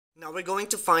Now we're going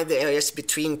to find the areas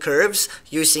between curves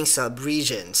using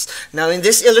subregions. Now in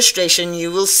this illustration,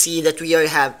 you will see that we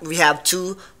have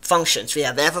two functions. We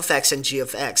have f of x and g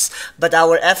of x. But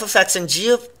our f of x and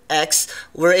g of x,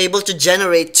 we're able to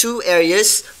generate two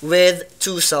areas with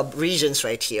two subregions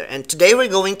right here. And today we're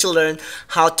going to learn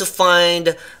how to find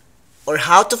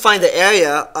the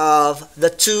area of the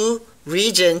two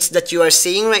regions that you are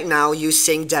seeing right now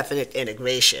using definite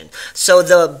integration. So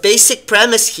the basic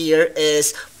premise here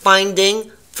is finding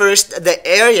first the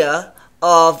area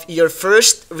of your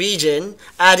first region,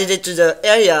 added it to the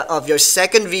area of your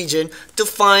second region to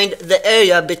find the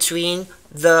area between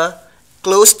the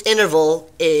closed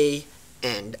interval A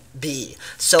and B.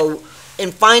 So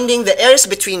in finding the areas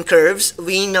between curves,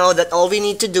 we know that all we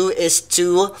need to do is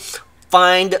to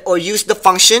find or use the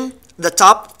function, the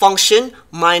top function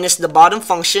minus the bottom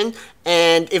function,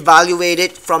 and evaluate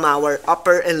it from our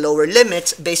upper and lower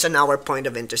limits based on our point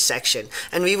of intersection.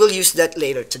 And we will use that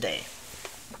later today.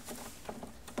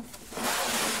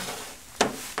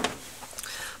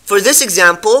 For this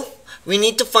example, we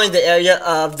need to find the area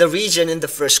of the region in the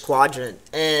first quadrant,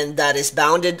 and that is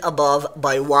bounded above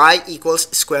by y equals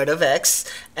square root of x,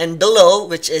 and below,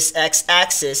 which is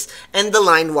x-axis, and the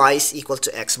line y is equal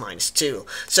to x minus 2.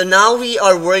 So now we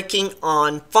are working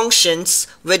on functions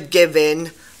with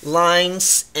given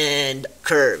lines and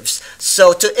curves.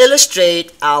 So to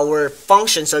illustrate our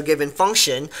functions or given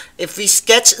function, if we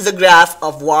sketch the graph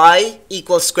of y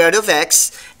equals square root of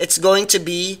x, it's going to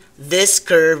be this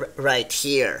curve right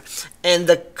here. And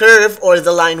the curve or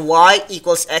the line y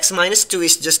equals x minus 2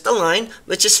 is just a line,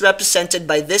 which is represented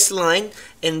by this line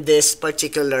in this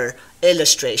particular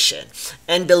illustration.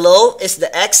 And below is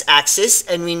the x-axis,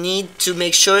 and we need to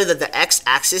make sure that the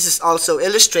x-axis is also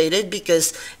illustrated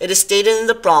because it is stated in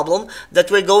the problem that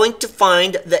we're going to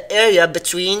find the area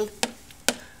between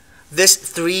these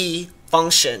three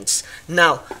functions.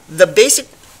 Now, the basic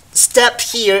step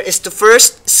here is to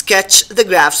first sketch the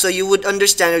graph so you would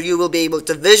understand, or you will be able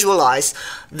to visualize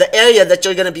the area that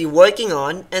you're going to be working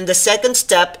on. And the second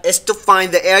step is to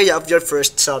find the area of your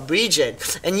first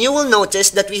subregion. And you will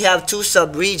notice that we have two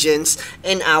subregions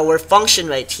in our function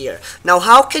right here. Now,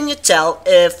 how can you tell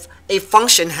if a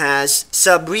function has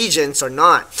subregions or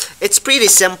not? It's pretty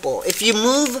simple. If you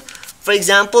move, for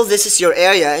example, this is your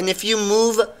area, and if you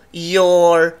move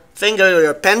your finger or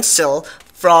your pencil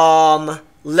from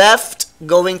left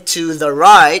going to the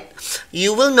right,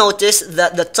 you will notice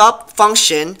that the top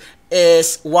function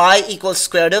is y equals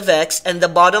square root of x, and the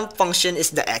bottom function is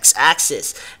the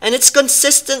x-axis. And it's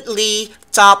consistently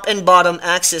top and bottom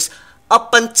axis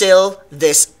up until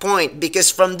this point,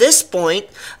 because from this point,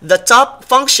 the top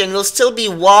function will still be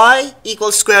y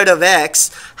equals square root of x.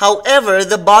 However,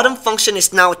 the bottom function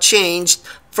is now changed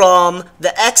from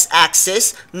the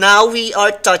x-axis. Now we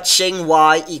are touching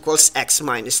y equals x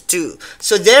minus 2.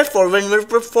 So therefore, when we're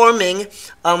performing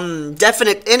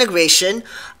definite integration,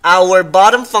 our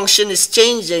bottom function is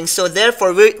changing. So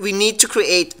therefore, we need to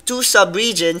create two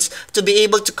subregions to be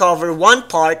able to cover one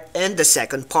part and the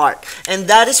second part. And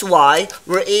that is why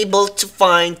we're able to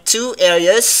find two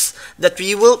areas that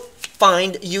we will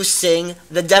find using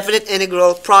the definite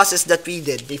integral process that we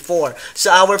did before.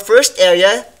 So our first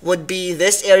area would be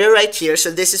this area right here. So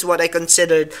this is what I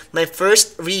considered my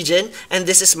first region, and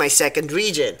this is my second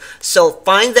region. So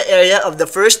find the area of the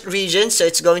first region. So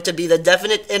it's going to be the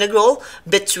definite integral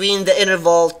between the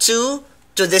interval 2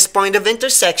 to this point of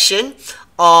intersection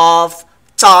of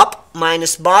top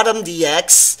minus bottom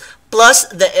dx plus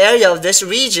the area of this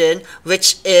region,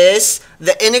 which is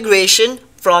the integration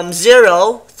from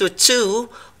 0 to 2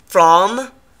 from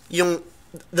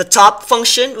the top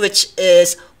function, which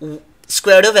is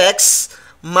square root of x,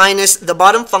 minus the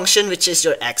bottom function, which is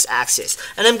your x-axis.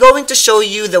 And I'm going to show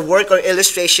you the work or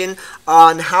illustration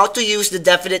on how to use the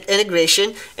definite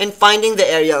integration in finding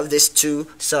the area of these two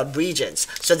subregions.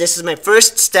 So this is my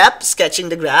first step, sketching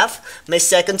the graph. My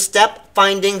second step,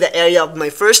 finding the area of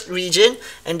my first region.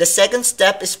 And the second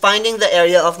step is finding the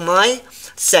area of my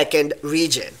second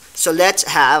region. So let's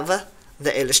have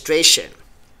the illustration.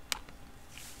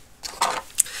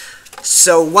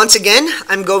 So once again,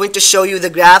 I'm going to show you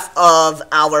the graph of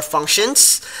our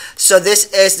functions. So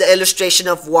this is the illustration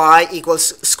of y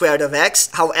equals square root of x.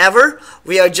 However,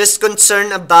 we are just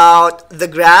concerned about the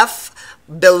graph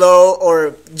below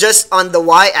or just on the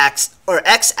y-axis or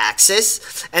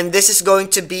x-axis, and this is going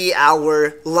to be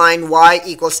our line y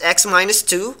equals x minus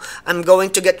 2. I'm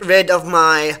going to get rid of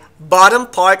my bottom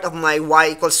part of my y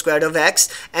equals square root of x,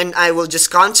 and I will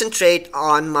just concentrate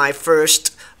on my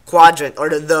first quadrant, or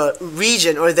the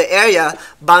region or the area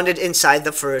bounded inside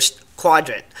the first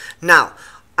quadrant. Now,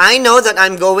 I know that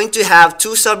I'm going to have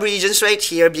two subregions right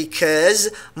here because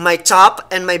my top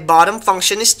and my bottom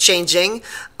function is changing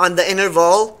on the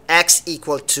interval x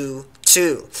equal to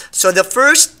 2. So the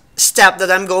first step that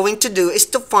I'm going to do is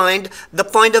to find the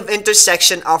point of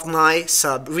intersection of my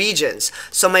subregions.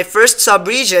 So my first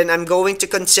subregion, I'm going to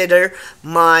consider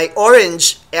my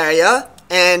orange area,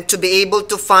 and to be able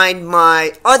to find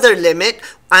my other limit,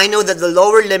 I know that the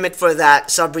lower limit for that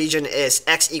subregion is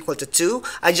x equal to 2.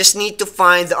 I just need to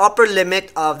find the upper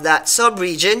limit of that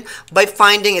subregion by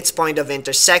finding its point of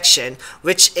intersection,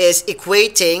 which is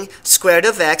equating square root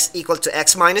of x equal to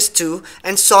x minus 2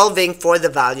 and solving for the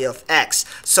value of x.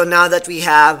 So now that we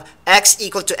have x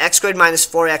equal to x squared minus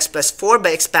 4x plus 4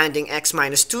 by expanding x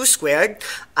minus 2 squared,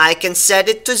 I can set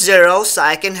it to 0 so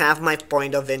I can have my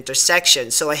point of intersection.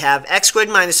 So I have x squared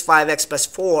minus 5x plus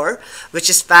 4, which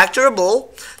is factorable.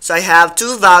 So I have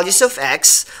two values of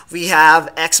x. We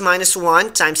have x minus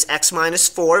 1 times x minus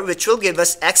 4, which will give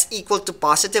us x equal to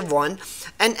positive 1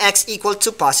 and x equal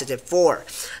to positive 4.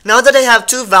 Now that I have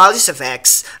two values of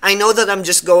x, I know that I'm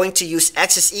just going to use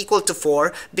x is equal to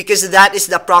 4 because that is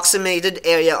the approximated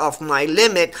area of my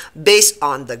limit based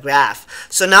on the graph.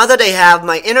 So now that I have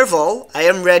my interval, I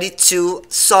am ready to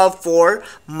solve for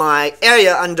my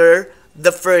area under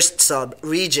the first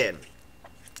subregion.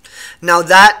 Now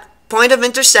that point of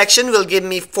intersection will give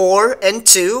me 4 and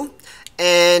 2,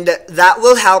 and that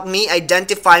will help me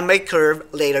identify my curve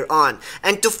later on.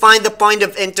 And to find the point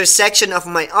of intersection of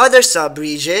my other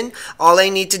subregion, all I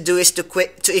need to do is to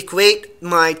equate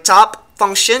my top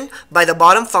function by the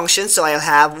bottom function. So I'll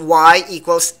have y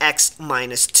equals x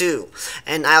minus 2,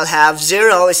 and I'll have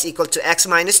 0 is equal to x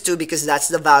minus 2 because that's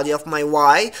the value of my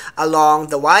y along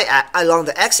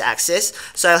the x-axis.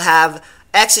 So I'll have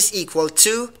x is equal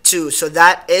to 2. So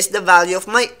that is the value of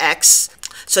my x.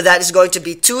 So that is going to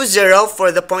be 2, 0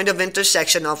 for the point of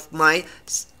intersection of my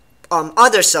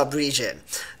other subregion.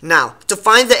 Now, to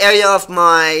find the area of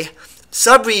my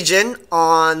subregion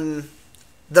on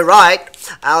the right,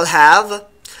 I'll have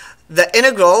the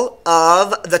integral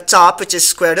of the top, which is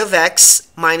square root of x,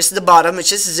 minus the bottom,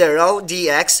 which is 0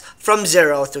 dx, from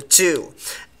 0 to 2.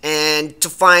 And to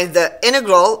find the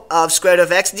integral of square root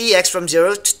of x dx from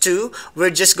 0 to 2,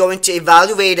 we're just going to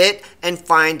evaluate it and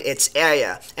find its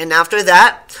area. And after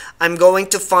that, I'm going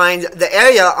to find the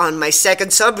area on my second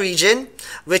subregion,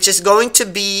 which is going to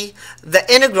be the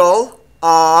integral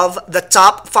of the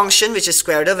top function, which is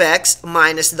square root of x,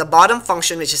 minus the bottom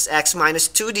function, which is x minus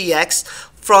 2 dx,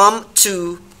 from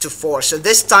 2 to 4. So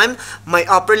this time, my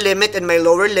upper limit and my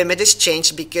lower limit is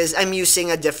changed because I'm using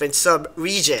a different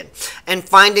subregion. And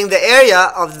finding the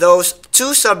area of those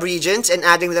two subregions and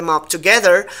adding them up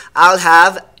together, I'll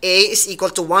have a is equal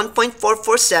to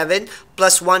 1.447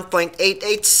 plus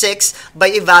 1.886 by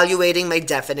evaluating my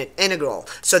definite integral.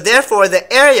 So therefore,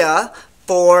 the area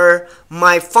for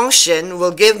my function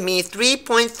will give me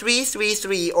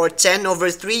 3.333 or 10 over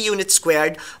 3 units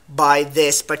squared by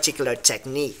this particular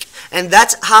technique. And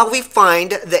that's how we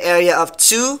find the area of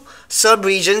two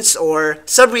subregions or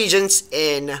subregions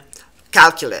in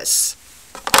calculus.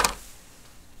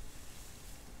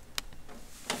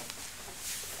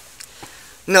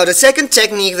 Now, the second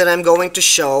technique that I'm going to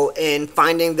show in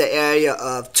finding the area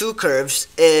of two curves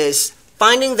is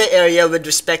finding the area with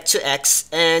respect to x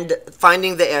and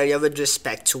finding the area with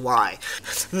respect to y.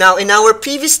 Now, in our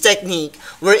previous technique,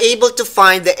 we're able to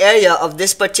find the area of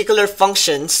this particular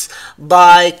functions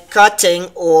by cutting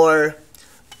or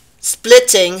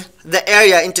splitting the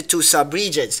area into two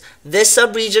subregions. This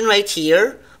subregion right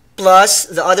here plus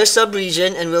the other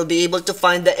subregion, and we'll be able to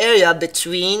find the area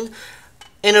between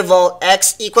interval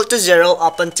x equal to 0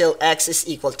 up until x is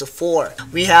equal to 4.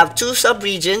 We have two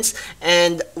subregions,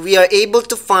 and we are able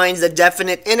to find the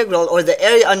definite integral or the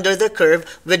area under the curve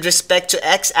with respect to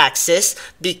x-axis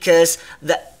because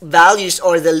the values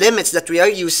or the limits that we are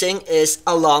using is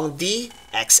along the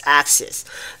x-axis.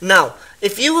 Now,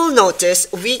 if you will notice,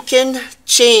 we can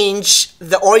change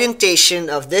the orientation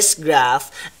of this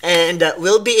graph, and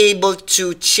we'll be able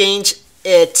to change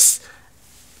its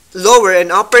lower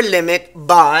and upper limit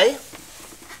by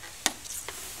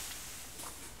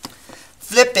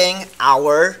flipping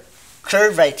our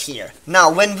curve right here. Now,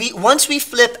 once we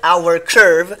flip our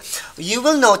curve, you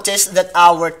will notice that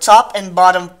our top and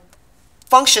bottom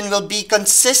function will be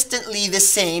consistently the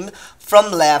same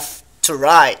from left to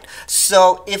right.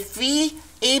 So if we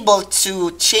able to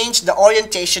change the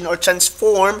orientation or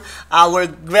transform our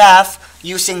graph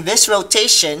using this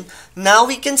rotation, now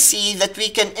we can see that we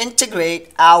can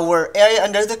integrate our area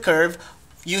under the curve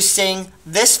using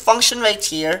this function right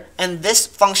here and this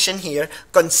function here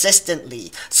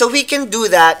consistently. So we can do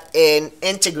that in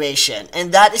integration,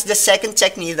 and that is the second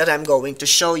technique that I'm going to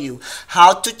show you,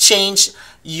 how to change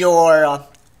your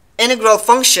integral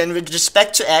function with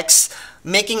respect to x,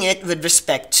 making it with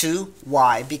respect to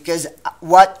y, because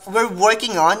what we're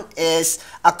working on is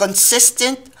a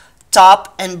consistent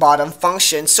top and bottom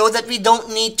function, so that we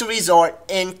don't need to resort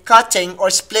in cutting or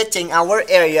splitting our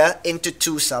area into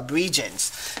two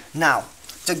subregions. Now,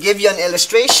 to give you an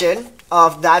illustration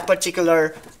of that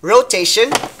particular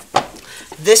rotation,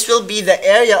 this will be the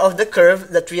area of the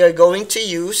curve that we are going to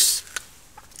use,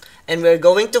 and we're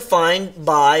going to find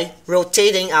by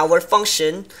rotating our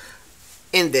function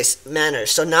in this manner.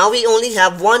 So now we only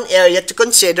have one area to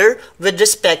consider with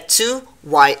respect to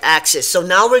y-axis. So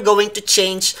now we're going to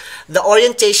change the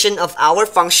orientation of our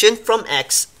function from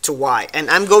x to y. And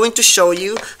I'm going to show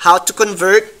you how to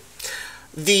convert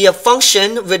the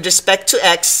function with respect to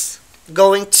x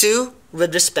going to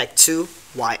with respect to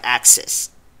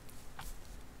y-axis.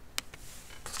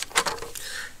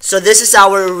 So this is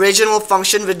our original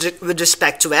function with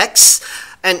respect to x,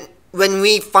 and when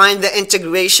we find the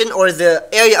integration or the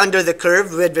area under the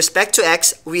curve with respect to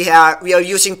x, we are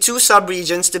using two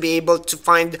subregions to be able to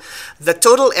find the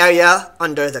total area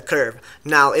under the curve.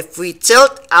 Now, if we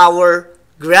tilt our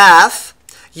graph,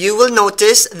 you will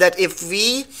notice that if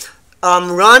we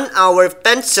run our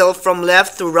pencil from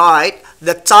left to right,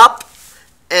 the top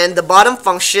and the bottom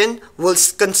function will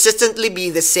consistently be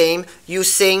the same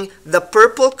using the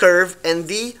purple curve and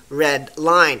the red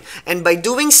line. And by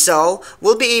doing so,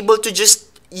 we'll be able to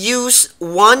just use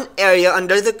one area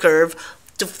under the curve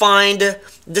to find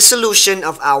the solution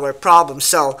of our problem.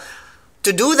 So,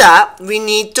 to do that, we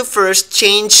need to first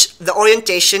change the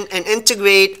orientation and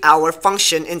integrate our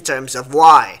function in terms of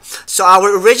y. So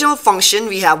our original function,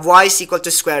 we have y is equal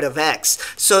to square root of x.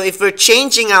 So if we're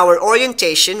changing our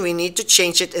orientation, we need to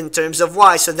change it in terms of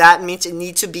y. So that means it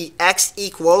needs to be x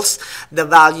equals the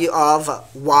value of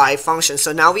y function.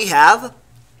 So now we have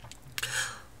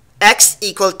x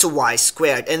equal to y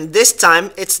squared, and this time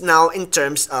it's now in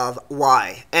terms of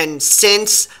y. And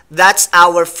since that's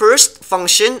our first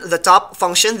function, the top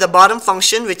function, the bottom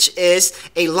function, which is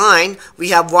a line, we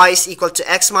have y is equal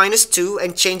to x minus 2,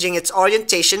 and changing its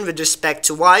orientation with respect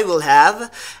to y, we'll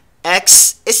have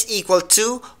x is equal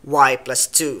to y plus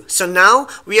 2. So now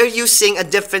we are using a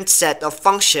different set of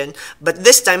function, but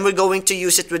this time we're going to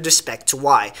use it with respect to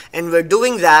y. And we're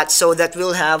doing that so that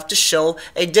we'll have to show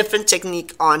a different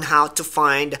technique on how to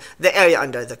find the area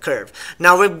under the curve.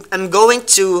 Now I'm going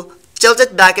to tilt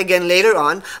it back again later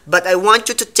on, but I want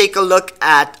you to take a look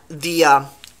at the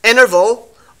interval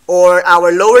or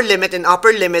our lower limit and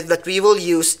upper limit that we will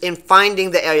use in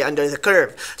finding the area under the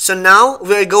curve. So now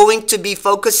we're going to be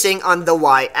focusing on the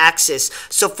y-axis.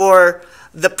 So for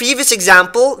the previous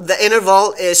example, the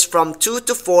interval is from 2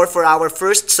 to 4 for our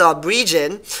first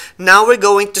subregion. Now we're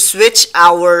going to switch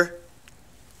our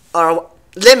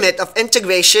limit of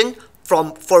integration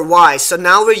for y. So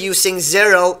now we're using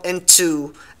 0 and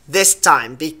 2 this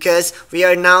time, because we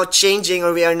are now changing,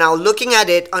 or we are now looking at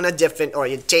it on a different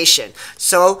orientation.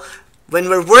 So when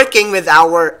we're working with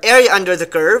our area under the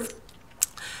curve,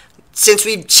 since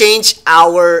we've changed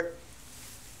our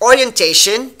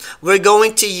orientation, we're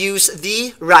going to use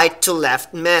the right to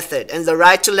left method. And the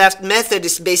right to left method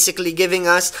is basically giving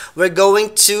us, we're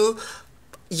going to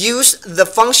use the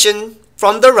function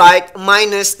from the right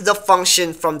minus the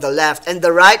function from the left. And the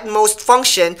rightmost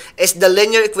function is the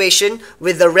linear equation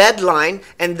with the red line,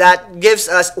 and that gives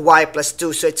us y plus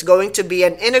 2. So it's going to be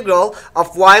an integral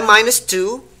of y minus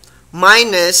 2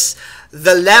 minus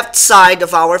the left side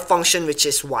of our function, which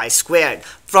is y squared,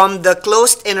 from the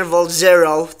closed interval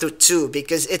 0 to 2,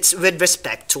 because it's with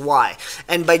respect to y.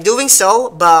 And by doing so,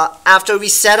 but after we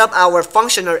set up our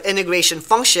function or integration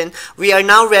function, we are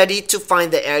now ready to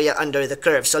find the area under the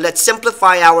curve. So let's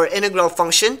simplify our integral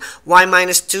function. Y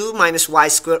minus 2 minus y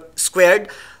squared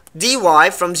dy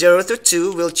from 0 to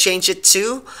 2. We'll change it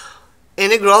to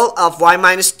integral of y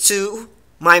minus 2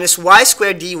 minus y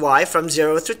squared dy from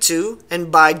 0 to 2,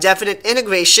 and by definite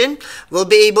integration, we'll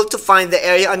be able to find the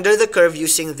area under the curve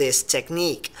using this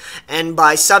technique. And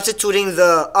by substituting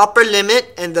the upper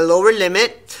limit and the lower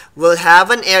limit, we'll have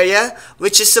an area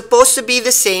which is supposed to be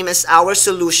the same as our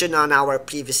solution on our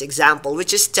previous example,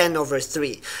 which is 10 over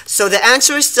 3. So the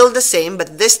answer is still the same,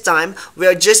 but this time we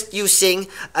are just using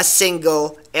a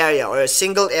single area, or a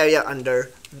single area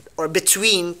under or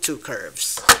between two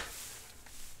curves.